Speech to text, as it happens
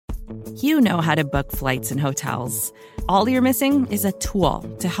You know how to book flights and hotels. All you're missing is a tool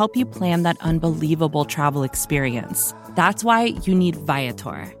to help you plan that unbelievable travel experience. That's why you need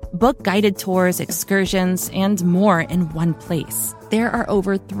Viator. Book guided tours, excursions, and more in one place. There are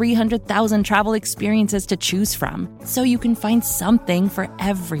over 300,000 travel experiences to choose from, so you can find something for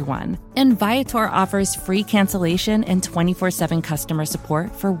everyone. And Viator offers free cancellation and 24/7 customer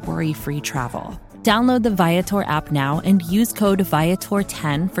support for worry-free travel. Download the Viator app now and use code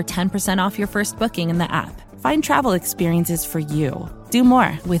Viator10 for 10% off your first booking in the app. Find travel experiences for you. Do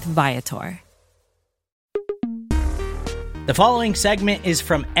more with Viator. The following segment is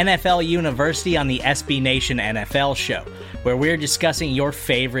from NFL University on the SB Nation NFL show, where we're discussing your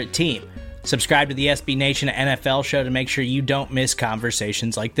favorite team. Subscribe to the SB Nation NFL show to make sure you don't miss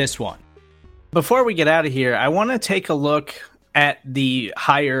conversations like this one. Before we get out of here, I want to take a look at the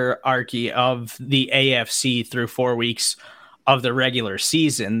hierarchy of the AFC through 4 weeks of the regular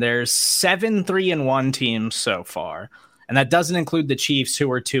season. There's 7 3-1 teams so far, and that doesn't include the Chiefs, who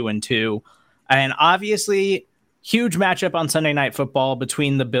are 2-2. And obviously, huge matchup on Sunday Night Football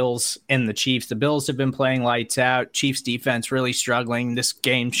between the Bills and the Chiefs. The Bills have been playing lights out. Chiefs defense really struggling. This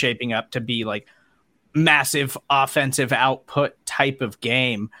game shaping up to be like massive offensive output type of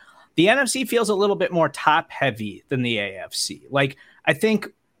game. The NFC feels a little bit more top heavy than the AFC. Like, I think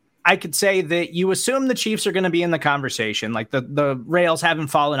I could say that you assume the Chiefs are going to be in the conversation. Like the rails haven't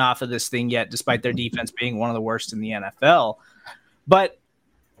fallen off of this thing yet, despite their defense being one of the worst in the NFL. But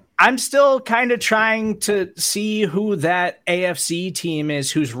I'm still kind of trying to see who that AFC team is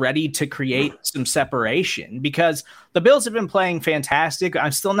who's ready to create some separation, because the Bills have been playing fantastic.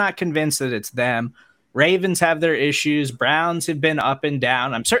 I'm still not convinced that it's them. Ravens have their issues. Browns have been up and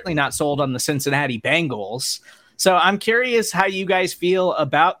down. I'm certainly not sold on the Cincinnati Bengals. So I'm curious how you guys feel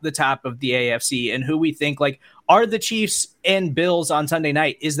about the top of the AFC and who we think, like, are the Chiefs and Bills on Sunday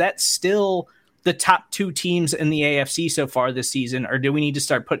night? Is that still the top two teams in the AFC so far this season, or do we need to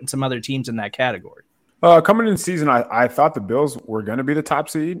start putting some other teams in that category? Coming in the season, I thought the Bills were going to be the top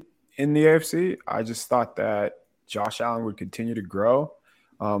seed in the AFC. I just thought that Josh Allen would continue to grow.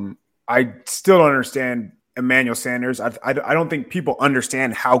 I still don't understand Emmanuel Sanders. I don't think people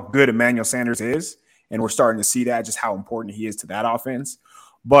understand how good Emmanuel Sanders is, and we're starting to see that, just how important he is to that offense.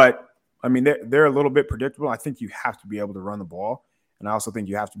 But, I mean, they're a little bit predictable. I think you have to be able to run the ball, and I also think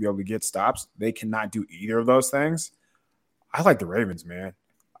you have to be able to get stops. They cannot do either of those things. I like the Ravens, man.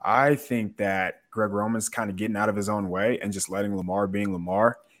 I think that Greg Roman's kind of getting out of his own way and just letting Lamar being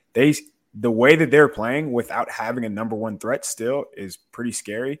Lamar. The way that they're playing without having a number one threat still is pretty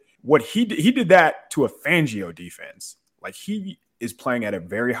scary. What he did that to a Fangio defense. Like, he is playing at a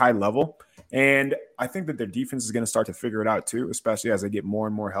very high level, and I think that their defense is going to start to figure it out too, especially as they get more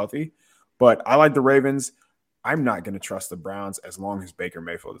and more healthy. But I like the Ravens. I'm not going to trust the Browns as long as Baker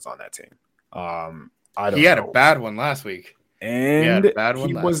Mayfield is on that team. He had a bad one last week. And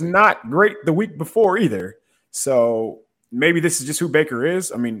he was not great the week before either. So maybe this is just who Baker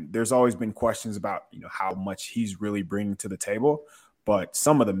is. I mean, there's always been questions about, how much he's really bringing to the table. But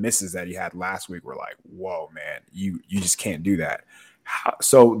some of the misses that he had last week were like, whoa, man, you just can't do that.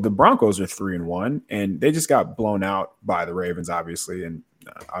 So the Broncos are 3-1, and they just got blown out by the Ravens, obviously. And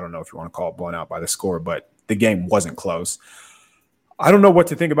I don't know if you want to call it blown out by the score, but the game wasn't close. I don't know what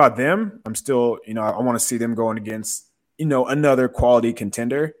to think about them. I'm still, I want to see them going against, another quality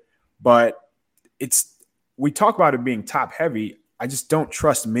contender. But we talk about it being top heavy. I just don't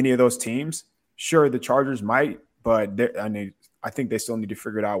trust many of those teams. Sure, the Chargers might, but I think they still need to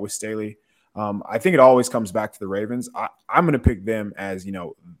figure it out with Staley. I think it always comes back to the Ravens. I'm going to pick them as,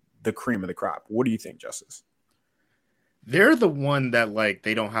 the cream of the crop. What do you think, Justice? They're the one that,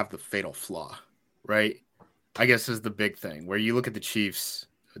 they don't have the fatal flaw, right? I guess is the big thing where you look at the Chiefs,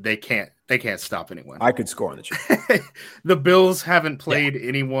 they can't stop anyone. I could score on the Chiefs. The Bills haven't played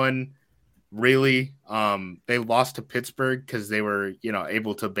anyone really. They lost to Pittsburgh because they were,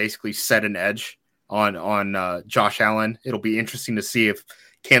 able to basically set an edge on Josh Allen. It'll be interesting to see if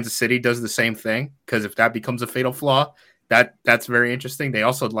Kansas City does the same thing, because if that becomes a fatal flaw, that's very interesting. They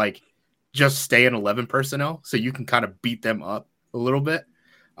also just stay in 11 personnel, so you can kind of beat them up a little bit.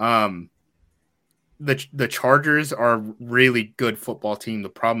 The Chargers are a really good football team. The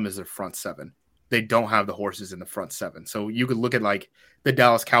problem is their front seven. They don't have the horses in the front seven. So you could look at the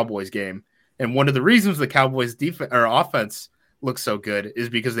Dallas Cowboys game, and one of the reasons the Cowboys defense or offense looks so good is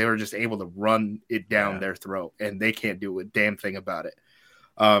because they were just able to run it down their throat, and they can't do a damn thing about it.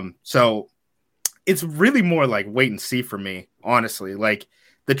 So it's really more wait and see for me, honestly.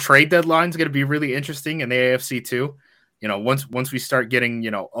 The trade deadline is going to be really interesting in the AFC too. Once we start getting,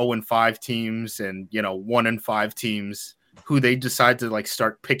 0-5 teams and, 1-5 teams, who they decide to like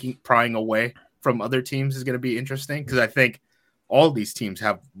start prying away from other teams is going to be interesting, because I think all these teams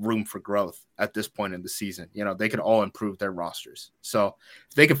have room for growth at this point in the season. You know, they could all improve their rosters. So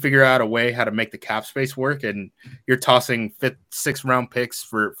if they can figure out a way how to make the cap space work, and you're tossing 5th, 6th round picks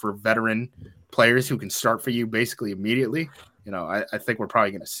for veteran players who can start for you basically immediately, you know, I think we're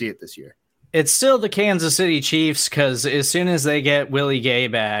probably going to see it this year. It's still the Kansas City Chiefs, because as soon as they get Willie Gay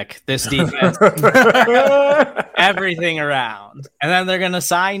back, this defense, everything around. And then they're going to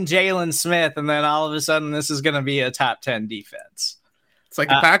sign Jalen Smith, and then all of a sudden this is going to be a top 10 defense. It's like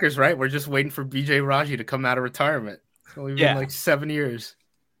the Packers, right? We're just waiting for BJ Raji to come out of retirement. It's only been like 7 years.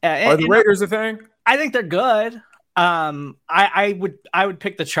 Are the Raiders a thing? I think they're good. I would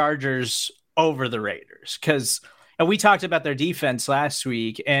pick the Chargers over the Raiders, because we talked about their defense last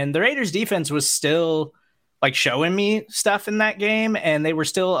week, and the Raiders defense was still like showing me stuff in that game, and they were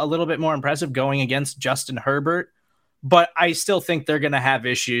still a little bit more impressive going against Justin Herbert. But I still think they're going to have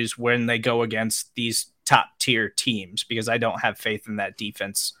issues when they go against these top tier teams, because I don't have faith in that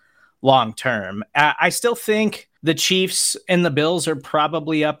defense long term. I still think the Chiefs and the Bills are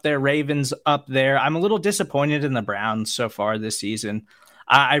probably up there. Ravens up there. I'm a little disappointed in the Browns so far this season.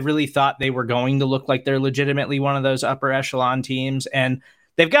 I really thought they were going to look like they're legitimately one of those upper echelon teams, and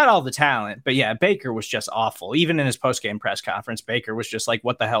they've got all the talent. But yeah, Baker was just awful. Even in his post-game press conference, Baker was just like,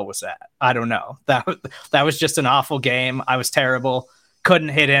 what the hell was that? I don't know. That was just an awful game. I was terrible. Couldn't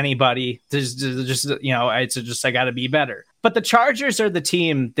hit anybody. Just you know, it's just, I got to be better. But the Chargers are the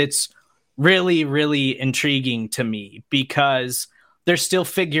team that's really, really intriguing to me, because they're still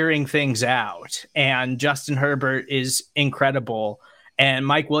figuring things out. And Justin Herbert is incredible. And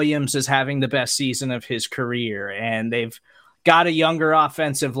Mike Williams is having the best season of his career, and they've got a younger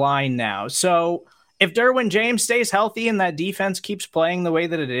offensive line now. So if Derwin James stays healthy and that defense keeps playing the way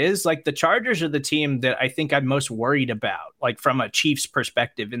that it is, like, the Chargers are the team that I think I'm most worried about, like from a Chiefs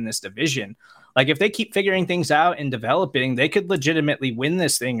perspective in this division. Like, if they keep figuring things out and developing, they could legitimately win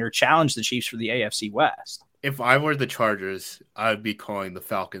this thing or challenge the Chiefs for the AFC West. If I were the Chargers, I'd be calling the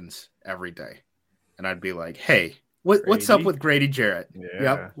Falcons every day. And I'd be like, hey, what's up with Grady Jarrett? Yeah.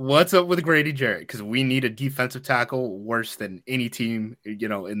 Yep. What's up with Grady Jarrett? Because we need a defensive tackle worse than any team, you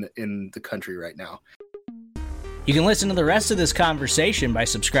know, in the country right now. You can listen to the rest of this conversation by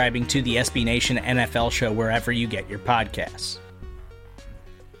subscribing to the SB Nation NFL show wherever you get your podcasts.